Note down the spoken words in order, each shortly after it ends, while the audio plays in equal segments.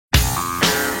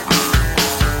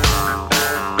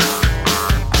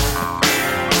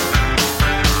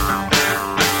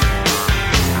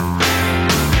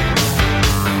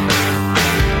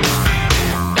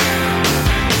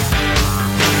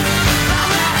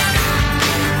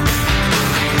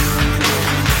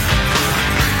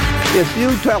If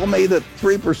you tell me that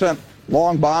 3%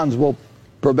 long bonds will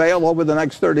prevail over the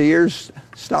next 30 years,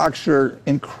 stocks are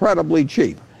incredibly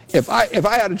cheap. If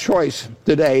I had a choice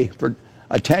today for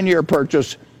a 10-year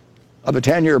purchase of a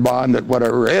 10-year bond at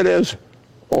whatever it is,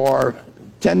 or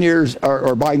 10 years,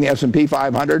 or buying the S&P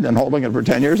 500 and holding it for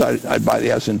 10 years, I'd buy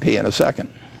the S&P in a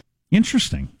second.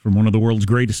 Interesting. From one of the world's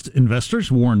greatest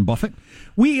investors, Warren Buffett.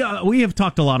 We have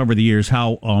talked a lot over the years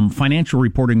how financial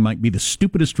reporting might be the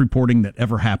stupidest reporting that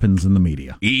ever happens in the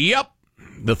media. Yep.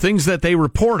 The things that they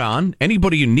report on,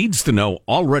 anybody who needs to know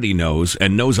already knows,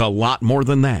 and knows a lot more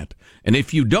than that. And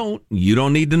if you don't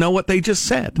need to know what they just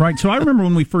said. Right. So I remember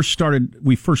when we first started,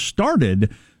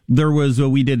 there was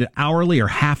we did hourly or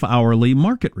half-hourly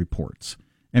market reports.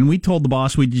 And we told the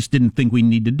boss we just didn't think we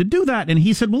needed to do that. And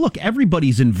he said, well, look,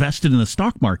 everybody's invested in the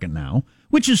stock market now,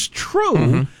 which is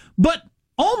true, but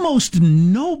almost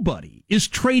nobody is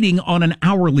trading on an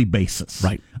hourly basis.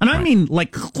 Right. And I mean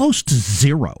like close to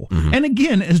zero. And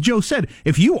again, as Joe said,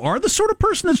 if you are the sort of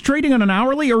person that's trading on an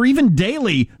hourly or even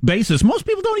daily basis, most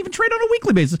people don't even trade on a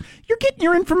weekly basis. You're getting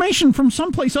your information from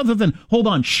someplace other than, hold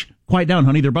on, shh, quiet down,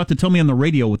 honey. They're about to tell me on the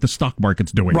radio what the stock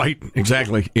market's doing. Right,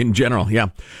 exactly, in general, yeah.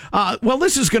 Well,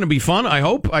 this is going to be fun, I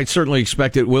hope. I certainly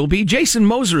expect it will be. Jason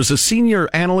Moser is a senior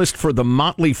analyst for The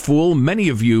Motley Fool. Many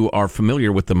of you are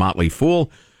familiar with The Motley Fool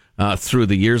through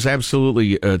the years.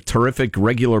 Absolutely a terrific,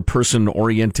 regular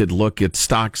person-oriented look at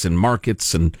stocks and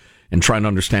markets and trying to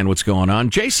understand what's going on.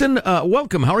 Jason,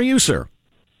 welcome. How are you, sir?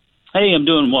 Hey, I'm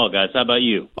doing well, guys. How about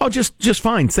you? Oh, just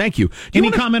fine, thank you. Any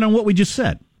comment on what we just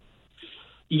said?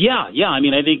 Yeah. I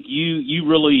mean, I think you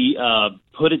really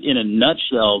put it in a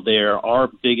nutshell there. Our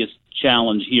biggest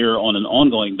challenge here on an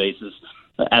ongoing basis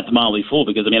at the Motley Fool,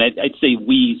 because, I mean, I'd say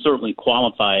we certainly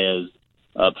qualify as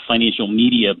financial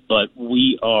media, but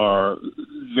we are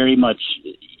very much,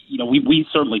 we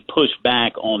certainly push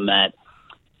back on that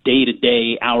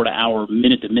day-to-day, hour-to-hour,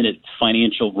 minute-to-minute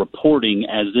financial reporting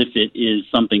as if it is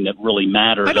something that really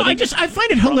matters. I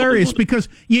find it hilarious because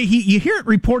you hear it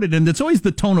reported, and it's always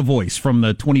the tone of voice from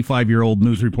the 25-year-old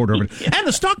news reporter. And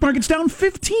the stock market's down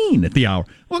 15 at the hour.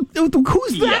 Well,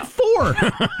 who's that for?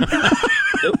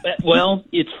 Well,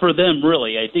 it's for them,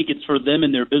 really. I think it's for them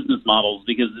and their business models,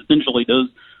 because essentially those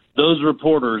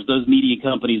reporters, those media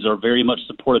companies are very much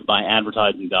supported by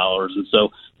advertising dollars. And so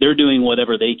they're doing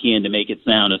whatever they can to make it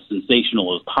sound as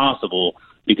sensational as possible,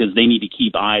 because they need to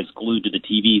keep eyes glued to the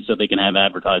TV so they can have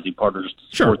advertising partners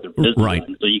to support their business. Right.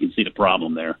 And so you can see the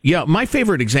problem there. Yeah, my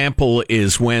favorite example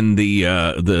is when the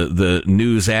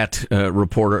Newsat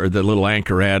reporter, or the little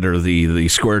anchor ad, or the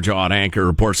square-jawed anchor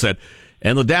reports that,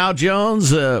 and the Dow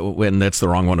Jones, and that's the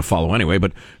wrong one to follow anyway,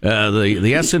 but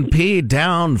the S&P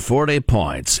down 40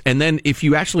 points. And then if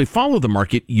you actually follow the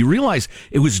market, you realize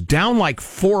it was down like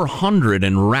 400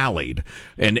 and rallied.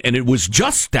 And it was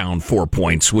just down 4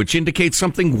 points, which indicates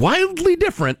something wildly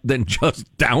different than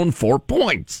just down 4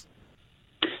 points.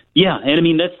 Yeah, and I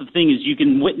mean, that's the thing, is you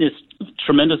can witness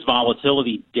tremendous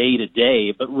volatility day to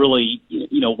day, but really,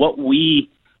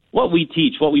 what we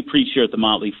teach, what we preach here at the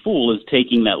Motley Fool, is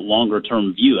taking that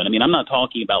longer-term view. And, I mean, I'm not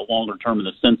talking about longer-term in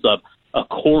the sense of a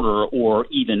quarter or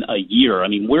even a year. I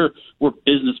mean, we're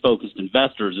business-focused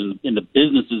investors, and in the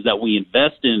businesses that we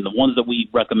invest in, the ones that we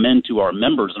recommend to our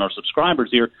members and our subscribers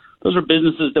here, those are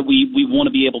businesses that we want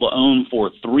to be able to own for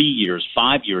 3 years,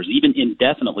 5 years, even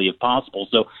indefinitely if possible.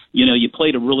 So, you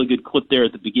played a really good clip there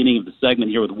at the beginning of the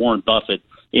segment here with Warren Buffett,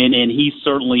 and he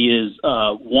certainly is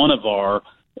one of our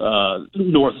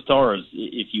North Stars,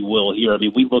 if you will, here. I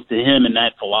mean, we look to him and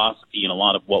that philosophy in a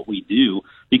lot of what we do,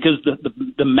 because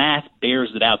the math bears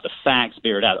it out, the facts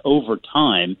bear it out. Over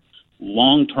time,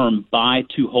 long-term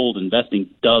buy-to-hold investing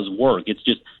does work. It's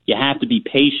just you have to be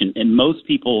patient, and most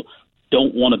people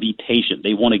don't want to be patient.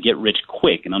 They want to get rich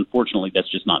quick, and unfortunately,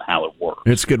 that's just not how it works.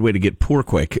 It's a good way to get poor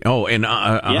quick. Oh, and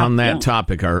on that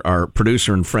topic, our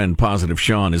producer and friend, Positive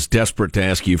Sean, is desperate to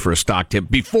ask you for a stock tip.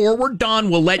 Before we're done,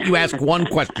 we'll let you ask one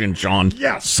question, Sean.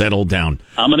 Yes. Settle down.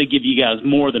 I'm going to give you guys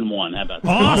more than one. How about that?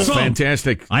 Awesome.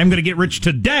 Fantastic. I'm going to get rich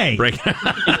today.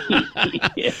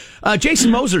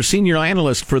 Jason Moser, senior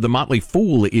analyst for The Motley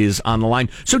Fool, is on the line.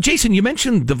 So, Jason, you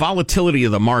mentioned the volatility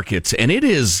of the markets, and it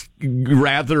is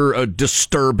rather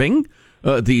disturbing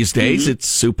these days. It's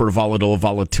super volatile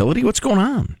volatility. What's going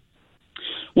on?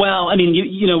 Well, I mean,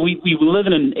 we live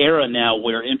in an era now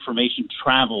where information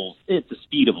travels at the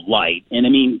speed of light. And, I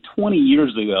mean, 20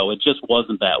 years ago, it just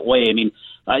wasn't that way. I mean,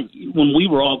 when we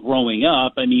were all growing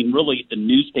up, I mean, really the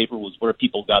newspaper was where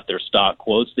people got their stock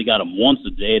quotes. They got them once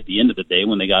a day at the end of the day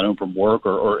when they got home from work,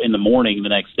 or in the morning the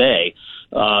next day.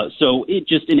 So it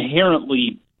just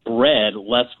inherently bred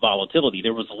less volatility.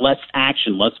 There was less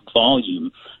action, less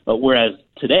volume. Whereas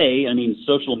today, I mean,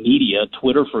 social media,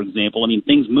 Twitter, for example, I mean,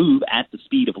 things move at the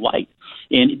speed of light.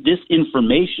 And this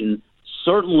information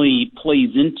certainly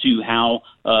plays into how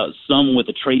some with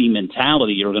a trading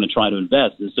mentality are going to try to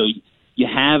invest. And so you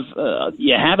have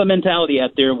a mentality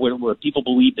out there where people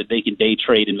believe that they can day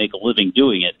trade and make a living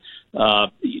doing it.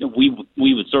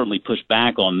 We would certainly push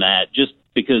back on that, just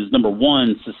because, number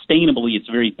one, sustainably, it's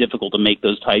very difficult to make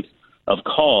those types of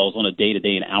calls on a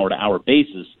day-to-day and hour-to-hour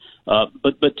basis.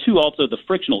 But two, also the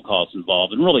frictional costs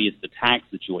involved, and really it's the tax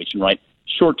situation, right?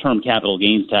 Short-term capital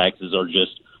gains taxes are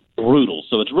just brutal,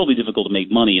 so it's really difficult to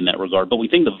make money in that regard. But we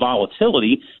think the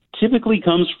volatility typically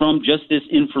comes from just this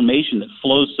information that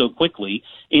flows so quickly,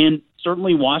 and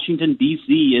certainly Washington,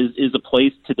 D.C. is a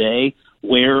place today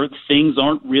where things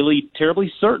aren't really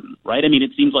terribly certain, right? I mean,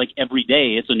 it seems like every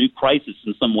day it's a new crisis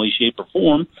in some way, shape, or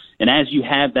form, and as you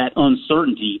have that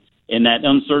uncertainty, and that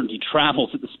uncertainty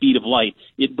travels at the speed of light,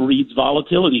 it breeds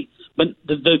volatility. But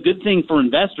the good thing for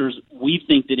investors, we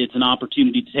think that it's an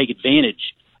opportunity to take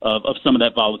advantage of some of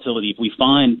that volatility. If we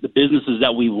find the businesses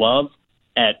that we love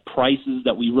at prices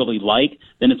that we really like,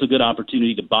 then it's a good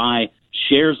opportunity to buy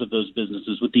shares of those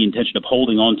businesses with the intention of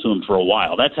holding on to them for a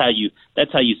while. That's how you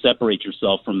separate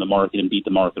yourself from the market and beat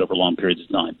the market over long periods of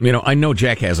time. You know, I know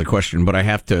Jack has a question, but I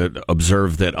have to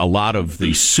observe that a lot of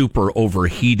the super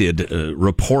overheated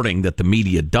reporting that the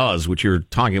media does, which you're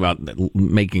talking about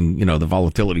making, the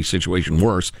volatility situation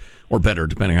worse or better,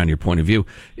 depending on your point of view,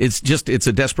 it's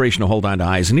a desperation to hold on to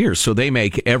eyes and ears. So they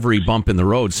make every bump in the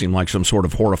road seem like some sort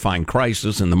of horrifying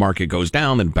crisis, and the market goes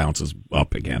down and bounces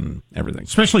up again, everything.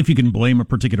 Especially if you can blame a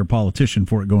particular politician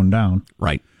for it going down.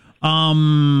 Right.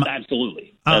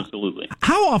 Absolutely. Absolutely.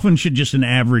 How often should just an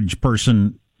average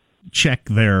person check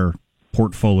their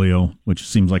portfolio, which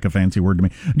seems like a fancy word to me,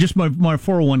 just my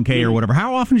 401k or whatever?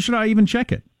 How often should I even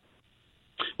check it?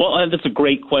 Well, that's a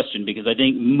great question, because I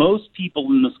think most people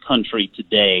in this country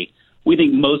today, we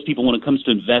think most people, when it comes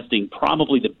to investing,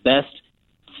 probably the best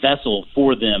vessel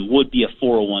for them would be a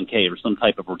 401k or some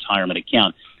type of retirement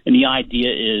account. And the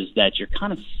idea is that you're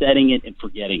kind of setting it and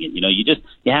forgetting it.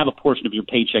 You have a portion of your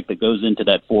paycheck that goes into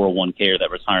that 401k or that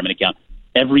retirement account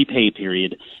every pay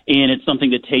period, and it's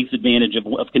something that takes advantage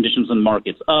of conditions when the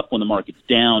market's up. When the market's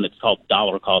down, it's called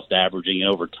dollar cost averaging, and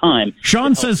over time...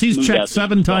 Sean says he's checked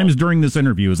 7 times during this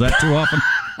interview. Is that too often?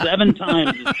 7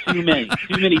 times is too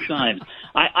many times.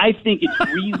 I think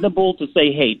it's reasonable to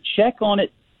say, hey, check on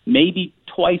it maybe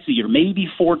twice a year, maybe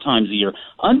 4 times a year.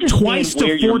 Understand twice to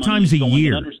where 4 times a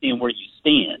year. Understand where you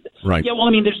stand. Right. Yeah. Well,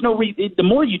 I mean, there's no reason. The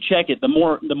more you check it, the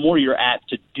more you're apt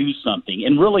to do something.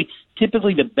 And really,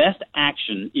 typically, the best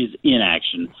action is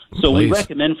inaction. So we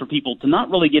recommend for people to not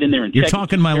really get in there and You're check. You're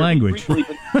talking my language.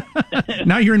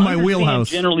 Now you're in my wheelhouse.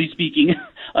 Generally speaking,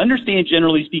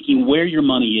 where your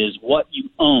money is, what you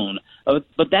own.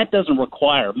 But that doesn't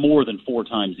require more than 4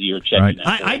 times a year checking.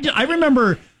 Right. I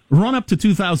remember run up to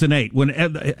 2008 when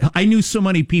I knew so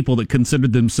many people that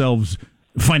considered themselves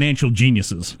financial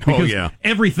geniuses. Because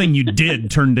everything you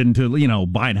did turned into,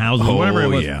 buying houses or whatever it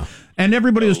was. Yeah. And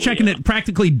everybody was checking it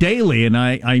practically daily, and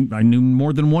I knew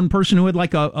more than one person who had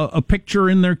like a picture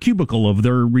in their cubicle of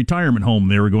their retirement home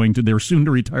they were soon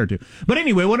to retire to. But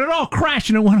anyway, when it all crashed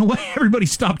and it went away, everybody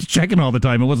stopped checking all the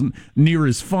time. It wasn't near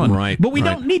as fun. Right. But we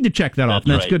don't need to check that often.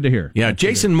 That's good to hear. Yeah,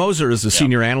 Jason Moser is the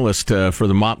senior analyst for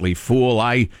the Motley Fool.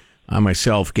 I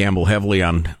myself gamble heavily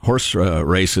on horse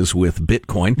races with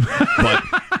Bitcoin, but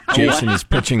Jason is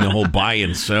pitching the whole buy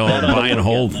and sell, buy and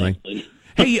hold thing.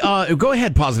 Hey, go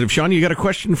ahead, Positive Sean. You got a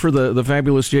question for the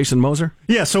fabulous Jason Moser?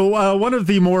 Yeah, so one of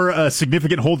the more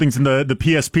significant holdings in the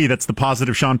PSP, that's the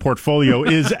Positive Sean portfolio,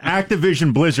 is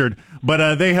Activision Blizzard.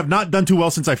 But they have not done too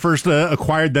well since I first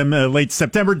acquired them late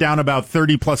September, down about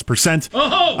 30+%.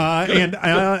 And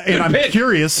I'm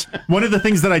curious, one of the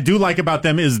things that I do like about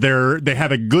them is they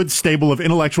have a good stable of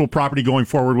intellectual property going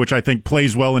forward, which I think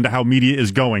plays well into how media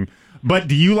is going. But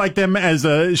do you like them as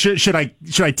should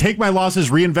I take my losses,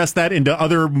 reinvest that into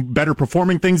other better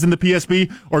performing things in the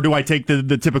PSB, or do I take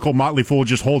the typical Motley Fool,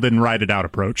 just hold it and ride it out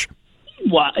approach?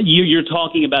 Well, you're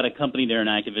talking about a company there in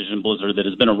Activision Blizzard that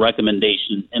has been a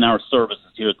recommendation in our services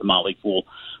here at the Motley Fool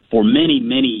for many,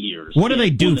 many years. What do they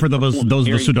do for those of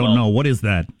us who don't know? What is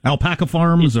that? Alpaca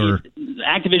Farms or?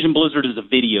 Activision Blizzard is a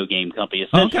video game company.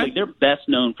 Essentially, they're best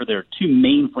known for their 2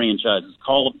 main franchises,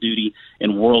 Call of Duty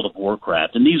and World of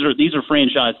Warcraft. And these are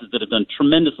franchises that have done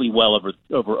tremendously well over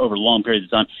long periods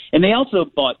of time. And they also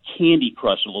bought Candy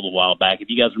Crush a little while back. If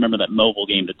you guys remember that mobile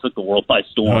game that took the world by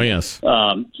storm. Oh, yes.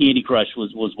 Candy Crush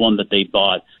was one that they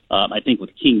bought, I think, with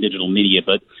King Digital Media.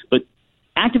 But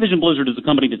Activision Blizzard is a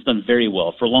company that's done very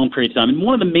well for a long period of time, and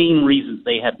one of the main reasons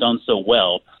they have done so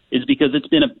well is because it's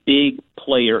been a big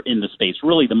player in the space,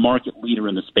 really the market leader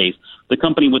in the space, the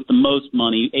company with the most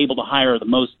money, able to hire the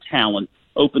most talent,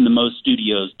 open the most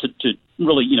studios to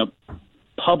really,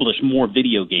 publish more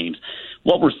video games.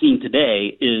 What we're seeing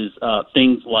today is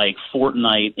things like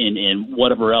Fortnite and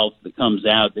whatever else that comes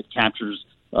out that captures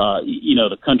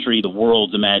the country, the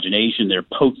world's imagination, their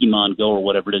Pokemon Go or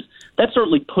whatever it is. That's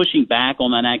certainly pushing back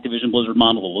on that Activision Blizzard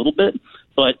model a little bit.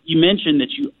 But you mentioned that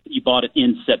you bought it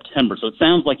in September, so it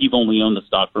sounds like you've only owned the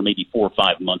stock for maybe 4 or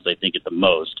 5 months, I think, at the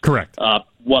most. Correct.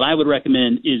 What I would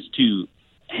recommend is to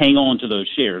hang on to those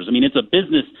shares. I mean, it's a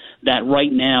business that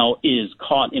right now is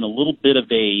caught in a little bit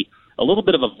of a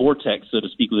vortex, so to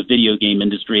speak, with the video game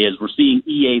industry, as we're seeing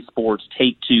EA Sports,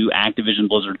 Take-Two, Activision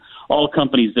Blizzard, all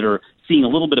companies that are seeing a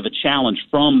little bit of a challenge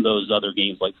from those other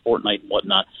games like Fortnite and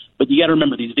whatnot. But you got to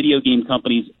remember, these video game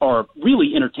companies are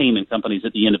really entertainment companies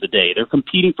at the end of the day. They're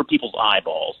competing for people's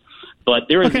eyeballs. But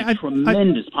there is a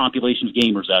tremendous population of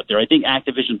gamers out there. I think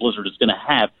Activision Blizzard is going to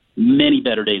have many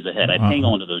better days ahead. I'd hang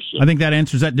on to those shit. I think that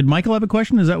answers that. Did Michael have a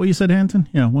question? Is that what you said, Hanson?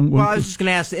 Yeah. Well, I was just going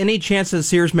to ask, any chance that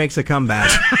Sears makes a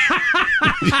comeback?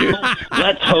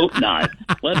 Let's hope not.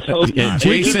 Let's hope not.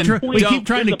 Jason, we keep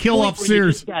trying to kill off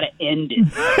Sears. It's got to end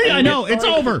it. I know, it's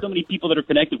over. So many people that are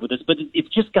connected with this, but it's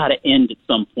just got to end at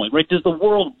some point, right? Does the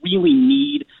world really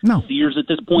need Sears at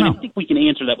this point? No. I think we can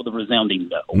answer that with a resounding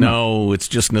no. No, it's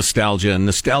just nostalgia, and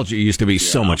nostalgia used to be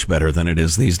so much better than it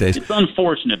is these days. It's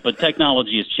unfortunate, but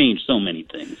technology has changed so many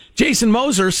things. Jason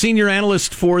Moser, senior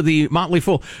analyst for the Motley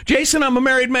Fool. Jason, I'm a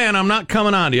married man. I'm not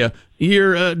coming on to you.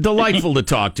 You're delightful to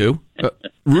talk to.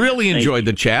 Really enjoyed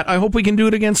the chat. I hope we can do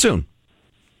it again soon.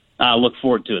 I look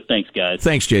forward to it. Thanks, guys.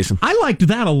 Thanks, Jason. I liked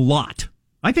that a lot.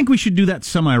 I think we should do that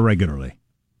semi-regularly.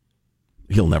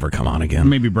 He'll never come on again.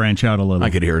 Maybe branch out a little.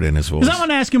 I could hear it in his voice. Because I want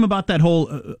to ask him about that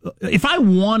whole... if I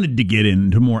wanted to get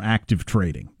into more active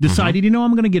trading, decided,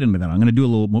 I'm going to get into that. I'm going to do a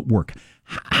little work.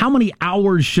 How many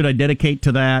hours should I dedicate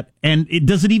to that? And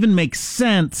does it even make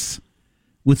sense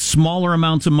with smaller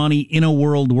amounts of money in a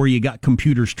world where you got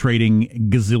computers trading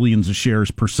gazillions of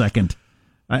shares per second?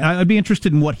 I'd be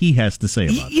interested in what he has to say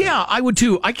about that. Yeah, I would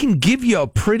too. I can give you a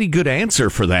pretty good answer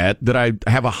for that I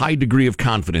have a high degree of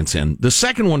confidence in. The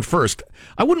second one first,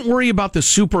 I wouldn't worry about the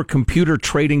supercomputer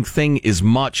trading thing as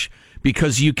much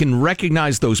because you can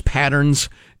recognize those patterns.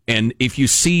 And if you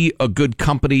see a good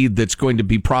company that's going to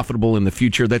be profitable in the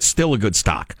future, that's still a good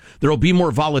stock. There will be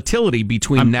more volatility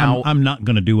between now. I'm not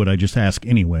going to do what I just asked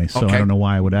anyway, so Okay. I don't know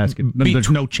why I would ask it. There's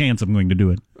no chance I'm going to do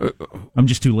it. I'm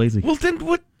just too lazy. Well, then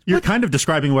what? You're kind of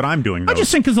describing what I'm doing, though. I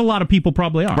just think because a lot of people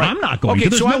probably are. Right. I'm not going Okay, to.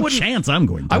 There's so I no wouldn't- chance I'm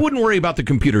going to. I wouldn't worry about the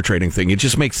computer trading thing. It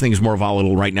just makes things more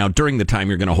volatile right now during the time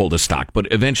you're going to hold a stock.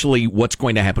 But eventually, what's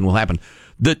going to happen will happen.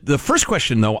 The first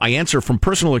question, though, I answer from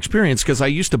personal experience because I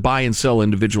used to buy and sell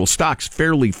individual stocks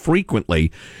fairly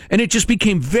frequently. And it just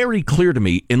became very clear to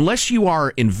me, unless you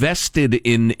are invested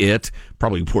in it,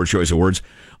 probably poor choice of words,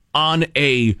 on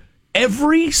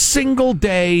every single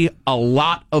day, a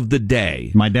lot of the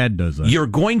day. My dad does that. You're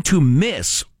going to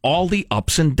miss all the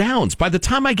ups and downs. By the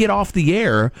time I get off the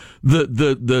air,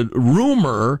 the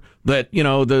rumor that,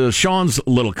 the Sean's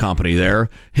little company there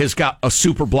has got a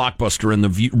super blockbuster and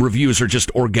the reviews are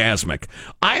just orgasmic.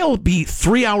 I'll be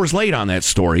 3 hours late on that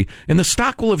story and the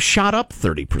stock will have shot up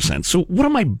 30%. So what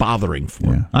am I bothering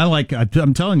for? Yeah.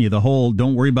 I'm telling you, the whole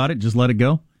don't worry about it, just let it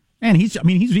go. And he's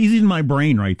in my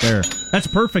brain right there. That's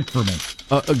perfect for me.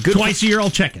 Twice a year, I'll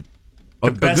check it. The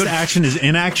best action is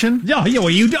inaction? Yeah, you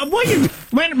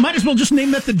might as well just name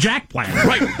that the Jack Plan.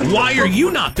 Right. Why are you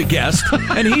not the guest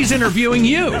and he's interviewing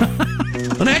you?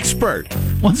 An expert.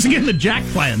 Once again, the Jack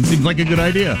Plan seems like a good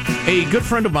idea. A good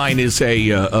friend of mine is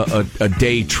a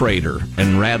day trader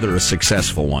and rather a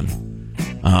successful one.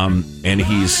 And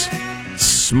he's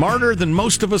smarter than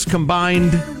most of us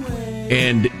combined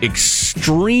and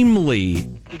extremely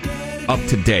up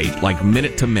to date, like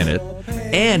minute to minute.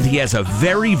 And he has a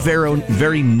very, very,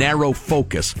 very narrow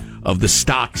focus of the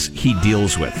stocks he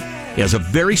deals with. He has a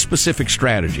very specific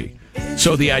strategy.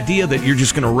 So the idea that you're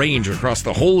just going to range across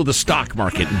the whole of the stock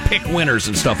market and pick winners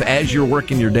and stuff as you're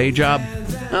working your day job,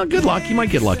 good luck. You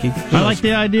might get lucky. I like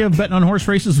the idea of betting on horse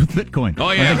races with Bitcoin.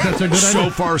 Oh, yeah. I think that's a good So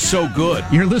idea. far, so good.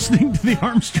 You're listening to the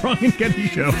Armstrong and Getty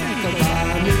Show.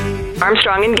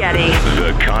 Armstrong and Getty.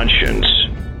 The conscience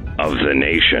of the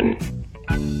nation.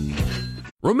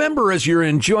 Remember, as you're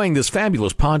enjoying this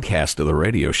fabulous podcast of the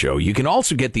radio show, you can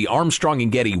also get the Armstrong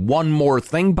and Getty One More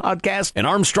Thing podcast and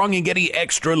Armstrong and Getty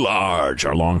Extra Large,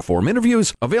 our long-form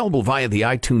interviews, available via the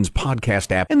iTunes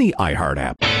podcast app and the iHeart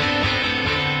app.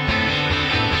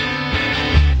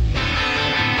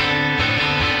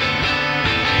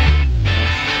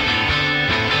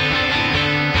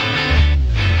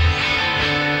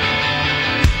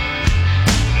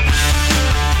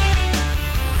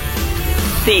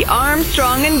 The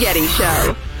Armstrong and Getty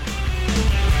Show.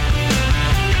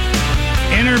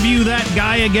 Interview that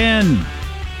guy again.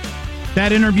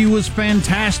 That interview was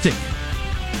fantastic.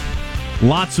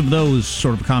 Lots of those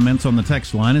sort of comments on the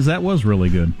text line, as that was really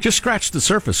good. Just scratched the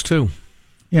surface, too.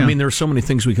 Yeah. I mean, there are so many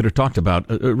things we could have talked about.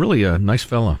 Really a nice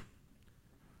fella.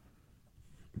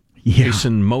 Yeah.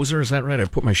 Jason Moser, is that right? I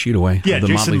put my sheet away. Yeah, The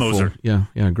Jason Motley Moser. Fool.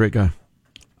 Yeah, great guy.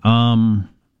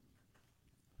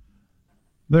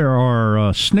 There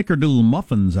are snickerdoodle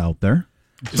muffins out there.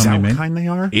 Is that what kind they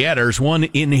are? Yeah, there's one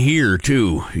in here,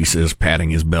 too, he says, patting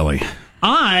his belly.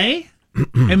 I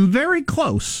am very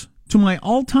close to my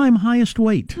all-time highest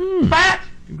weight.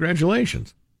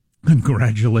 Congratulations.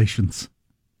 Congratulations.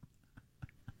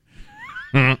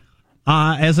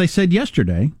 As I said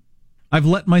yesterday, I've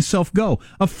let myself go.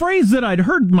 A phrase that I'd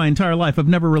heard my entire life. I've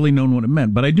never really known what it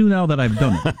meant, but I do now that I've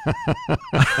done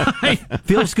it.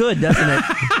 Feels good, doesn't it?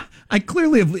 I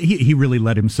clearly have. He really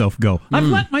let himself go. I've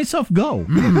let myself go.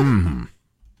 And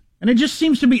it just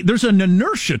seems to be, there's an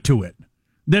inertia to it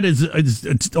that is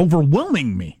it's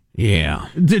overwhelming me. Yeah.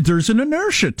 There's an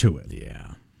inertia to it.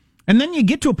 Yeah. And then you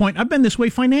get to a point, I've been this way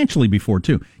financially before,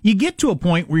 too. You get to a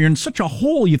point where you're in such a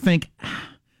hole, you think,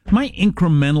 my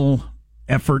incremental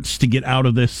efforts to get out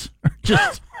of this are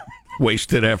just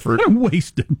Wasted effort.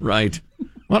 wasted. Right.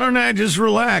 Why don't I just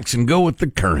relax and go with the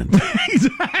current?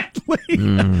 Exactly.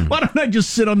 Why don't I just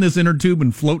sit on this inner tube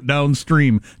and float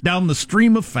downstream, down the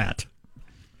stream of fat?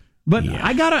 But Yeah.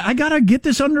 I gotta get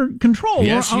this under control,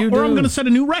 Yes, you or I'm do. gonna set a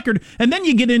new record. And then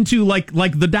you get into like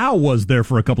the Dow was there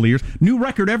for a couple of years, new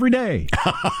record every day,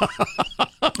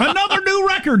 another new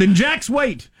record in Jack's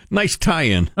weight, Nice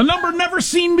tie-in. a number never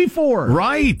seen before.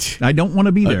 Right. I don't want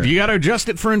to be there. You got to adjust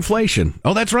it for inflation.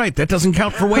 Oh, that's right. That doesn't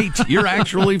count for weight. You're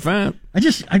actually fat.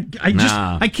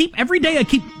 I keep every day.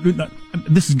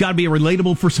 This has got to be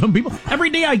relatable for some people. Every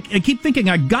day I keep thinking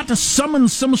I got to summon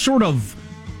some sort of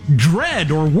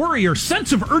dread or worry or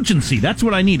sense of urgency. That's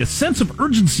what I need. A sense of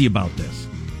urgency about this.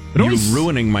 You're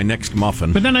ruining my next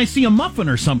muffin. But then I see a muffin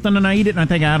or something and I eat it and I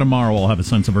think, tomorrow I'll have a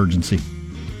sense of urgency.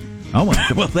 Oh,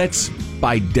 Well, that's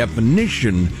by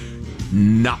definition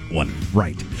not one.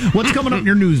 right. What's coming up in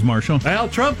your news, Marshall? Well,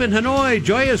 Trump in Hanoi,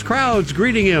 joyous crowds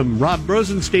greeting him. Rob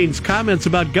Rosenstein's comments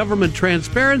about government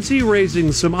transparency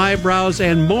raising some eyebrows,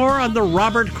 and more on the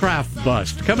Robert Kraft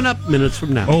bust. Coming up minutes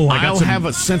from now. Oh, I'll have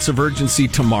a sense of urgency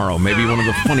tomorrow. Maybe one of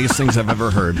the funniest things I've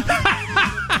ever heard.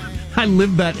 I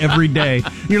live that every day.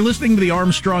 You're listening to the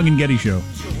Armstrong and Getty Show.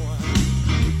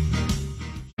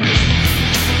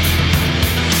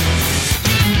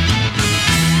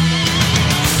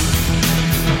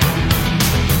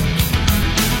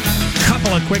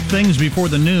 Couple of quick things before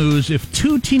the news. If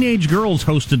two teenage girls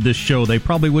hosted this show, they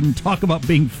probably wouldn't talk about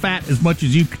being fat as much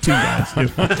as you two guys do.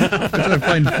 Which I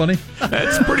find funny.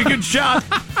 That's a pretty good shot.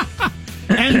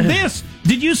 And this,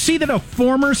 did you see that a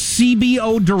former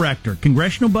CBO director,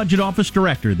 Congressional Budget Office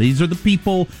director, these are the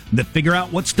people that figure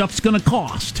out what stuff's going to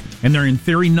cost, and they're in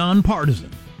theory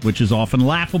nonpartisan, which is often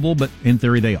laughable, but in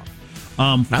theory they are.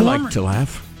 I like to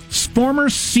laugh. Former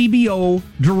CBO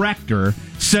director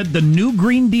said the new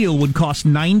Green Deal would cost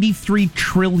 $93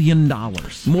 trillion.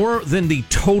 More than the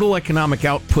total economic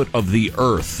output of the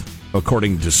earth,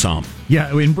 according to some.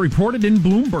 Yeah, reported in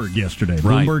Bloomberg yesterday.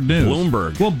 Right. Bloomberg News.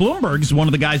 Bloomberg. Well, Bloomberg's one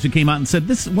of the guys who came out and said,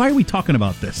 "This. Why are we talking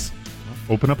about this?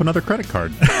 Open up another credit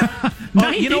card.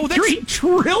 $93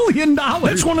 trillion.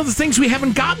 That's one of the things we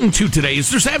haven't gotten to today.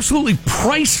 Is there's absolutely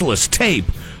priceless tape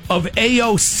of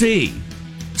AOC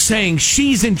saying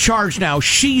she's in charge now,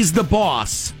 she's the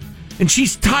boss, and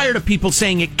she's tired of people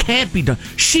saying it can't be done.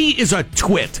 She is a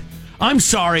twit. I'm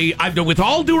sorry, with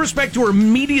all due respect to her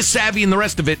media savvy and the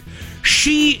rest of it,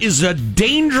 she is a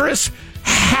dangerous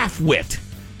half-wit.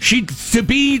 She to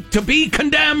be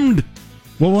condemned.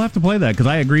 Well, we'll have to play that because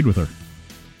I agreed with her.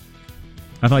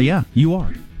 I thought, yeah, you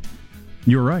are.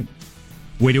 You're right.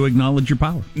 Way to acknowledge your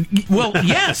power. Well,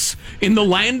 yes. In the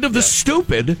land of the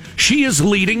stupid, she is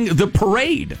leading the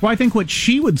parade. Well, I think what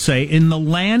she would say, in the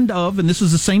land of, and this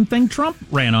is the same thing Trump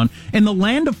ran on, in the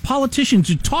land of politicians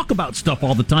who talk about stuff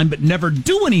all the time but never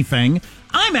do anything,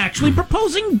 I'm actually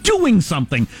proposing doing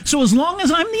something. So as long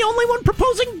as I'm the only one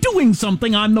proposing doing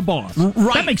soming, I'm the boss.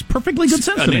 Right. That makes perfectly good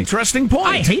sense to me. An interesting point.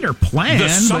 I hate her plan. The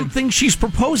something she's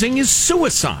proposing is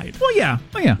suicide. Well, yeah.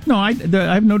 No, I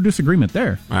have no disagreement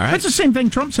there. All right. That's the same thing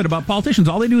Trump said about politicians.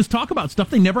 All they do is talk about stuff.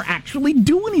 They never actually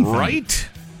do anything. Right.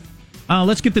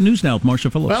 Let's get the news now with Marcia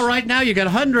Phillips. Well, right now you got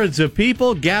hundreds of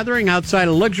people gathering outside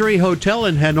a luxury hotel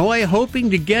in Hanoi hoping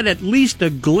to get at least a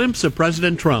glimpse of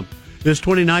President Trump. This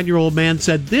 29-year-old man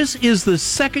said this is the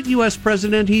second U.S.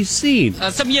 president he's seen.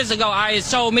 Some years ago, I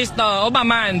saw Mr.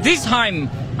 Obama, and this time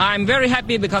I'm very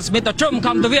happy because Mr. Trump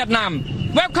come to Vietnam.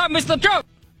 Welcome, Mr. Trump.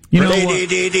 You know,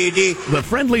 the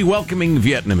friendly, welcoming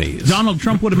Vietnamese. Donald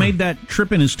Trump would have made that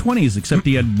trip in his 20s, except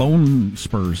he had bone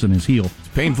spurs in his heel. It's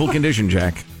a painful condition,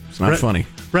 Jack. It's not funny.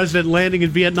 President landing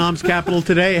in Vietnam's capital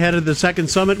today ahead of the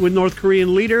second summit with North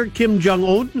Korean leader Kim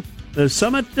Jong-un. The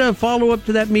summit follow-up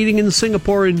to that meeting in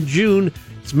Singapore in June.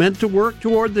 It's meant to work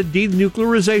toward the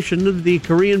denuclearization of the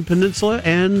Korean peninsula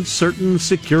and certain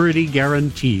security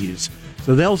guarantees.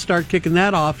 So they'll start kicking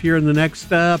that off here in the next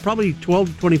probably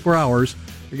 12 to 24 hours.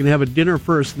 They're going to have a dinner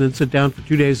first and then sit down for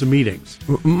 2 days of meetings.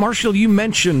 Marshall, you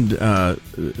mentioned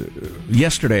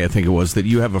yesterday, I think it was, that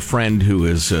you have a friend who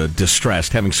is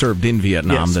distressed, having served in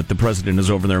Vietnam, that the president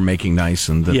is over there making nice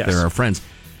and that they're friends.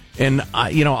 And,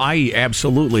 I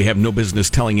absolutely have no business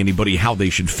telling anybody how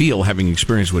they should feel having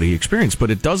experienced what he experienced,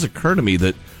 but it does occur to me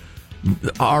that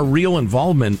our real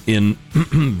involvement in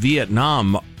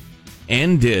Vietnam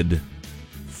ended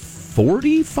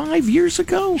 45 years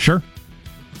ago? Sure.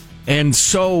 And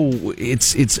so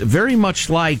it's very much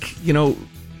like,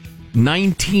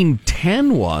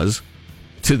 1910 was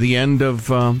to the end of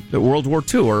World War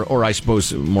II, or I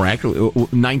suppose more accurately,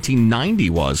 1990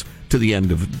 was to the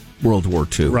end of World War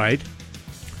II. Right.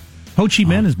 Ho Chi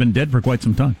Minh has been dead for quite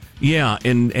some time. Yeah,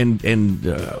 and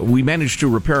we managed to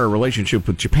repair our relationship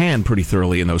with Japan pretty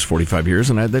thoroughly in those 45 years,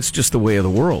 and that's just the way of the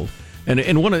world. And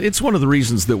it's one of the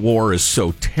reasons that war is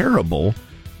so terrible.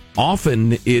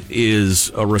 Often it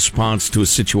is a response to a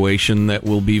situation that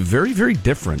will be very, very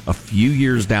different a few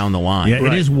years down the line. Yeah,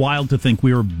 it is wild to think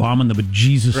we were bombing the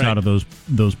bejesus out of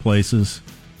those places.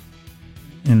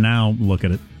 And now look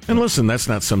at it. And listen, that's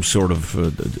not some sort of,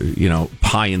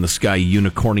 pie-in-the-sky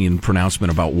unicornian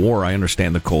pronouncement about war. I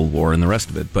understand the Cold War and the rest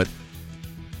of it, but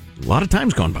a lot of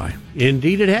time's gone by.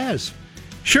 Indeed it has.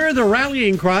 Sure, the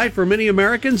rallying cry for many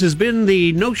Americans has been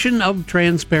the notion of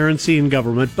transparency in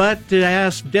government, but to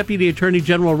ask Deputy Attorney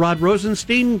General Rod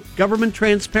Rosenstein, government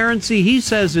transparency, he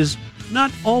says, is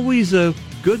not always a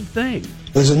good thing.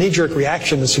 There's a knee-jerk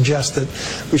reaction to suggest that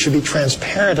we should be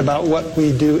transparent about what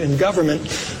we do in government,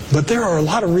 but there are a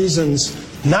lot of reasons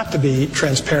not to be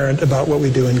transparent about what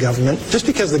we do in government. Just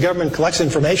because the government collects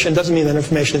information doesn't mean that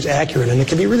information is accurate, and it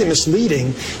can be really misleading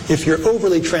if you're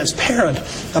overly transparent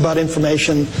about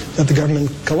information that the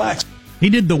government collects.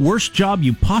 He did the worst job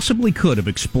you possibly could of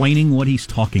explaining what he's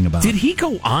talking about. Did he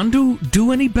go on to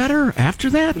do any better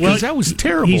after that? Because that was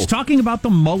terrible. He's talking about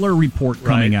the Mueller report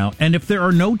coming out, and if there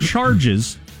are no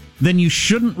charges, then you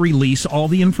shouldn't release all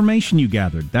the information you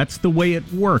gathered. That's the way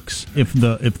it works. If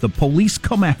the police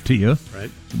come after you,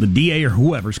 the DA or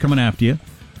whoever's coming after you,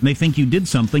 and they think you did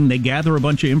something, they gather a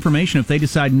bunch of information. If they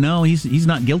decide, no, he's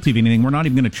not guilty of anything, we're not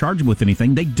even going to charge him with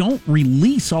anything, they don't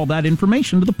release all that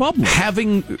information to the public.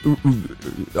 Having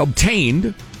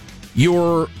obtained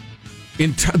the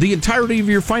entirety of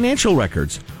your financial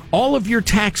records, all of your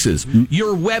taxes,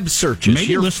 your web searches,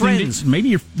 your friends. Maybe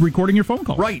you're recording your phone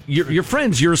call. Right. Your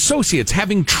friends, your associates,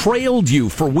 having trailed you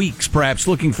for weeks, perhaps,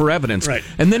 looking for evidence,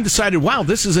 and then decided, wow,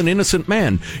 this is an innocent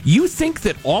man. You think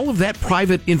that all of that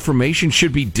private information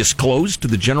should be disclosed to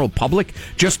the general public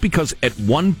just because at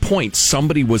one point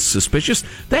somebody was suspicious?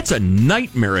 That's a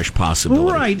nightmarish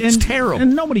possibility. Right. It's terrible.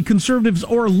 And nobody, conservatives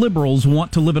or liberals,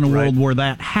 want to live in a world where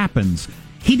that happens.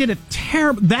 He did a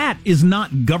terrible... That is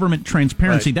not government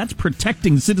transparency. That's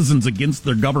protecting citizens against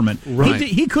their government.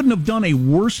 He couldn't have done a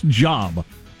worse job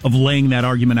of laying that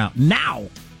argument out. Now,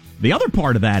 the other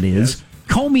part of that is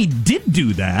Comey did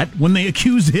do that when they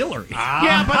accused Hillary.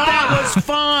 Yeah, but that was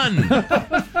fun.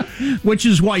 Which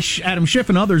is why Adam Schiff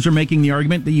and others are making the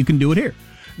argument that you can do it here.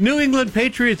 New England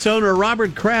Patriots owner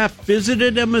Robert Kraft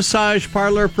visited a massage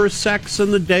parlor for sex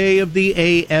on the day of the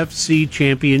AFC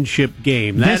Championship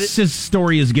game. His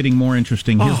story is getting more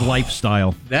interesting, his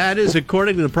lifestyle. That is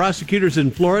according to the prosecutors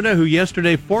in Florida, who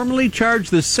yesterday formally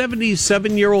charged the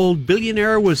 77-year-old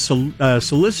billionaire with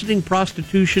soliciting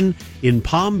prostitution in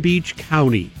Palm Beach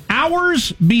County.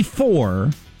 Hours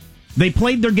before they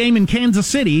played their game in Kansas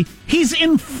City, he's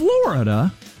in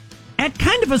Florida at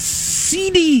kind of a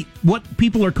seedy, what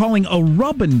people are calling a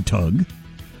rub and tug,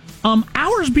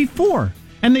 hours before.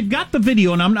 And they've got the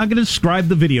video, and I'm not going to describe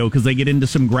the video because they get into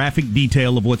some graphic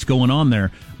detail of what's going on there.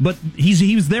 But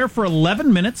he was there for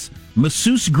 11 minutes.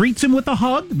 Masseuse greets him with a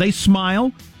hug. They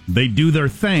smile. They do their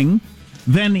thing.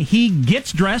 Then he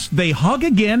gets dressed. They hug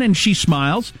again, and she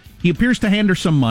smiles. He appears to hand her some money.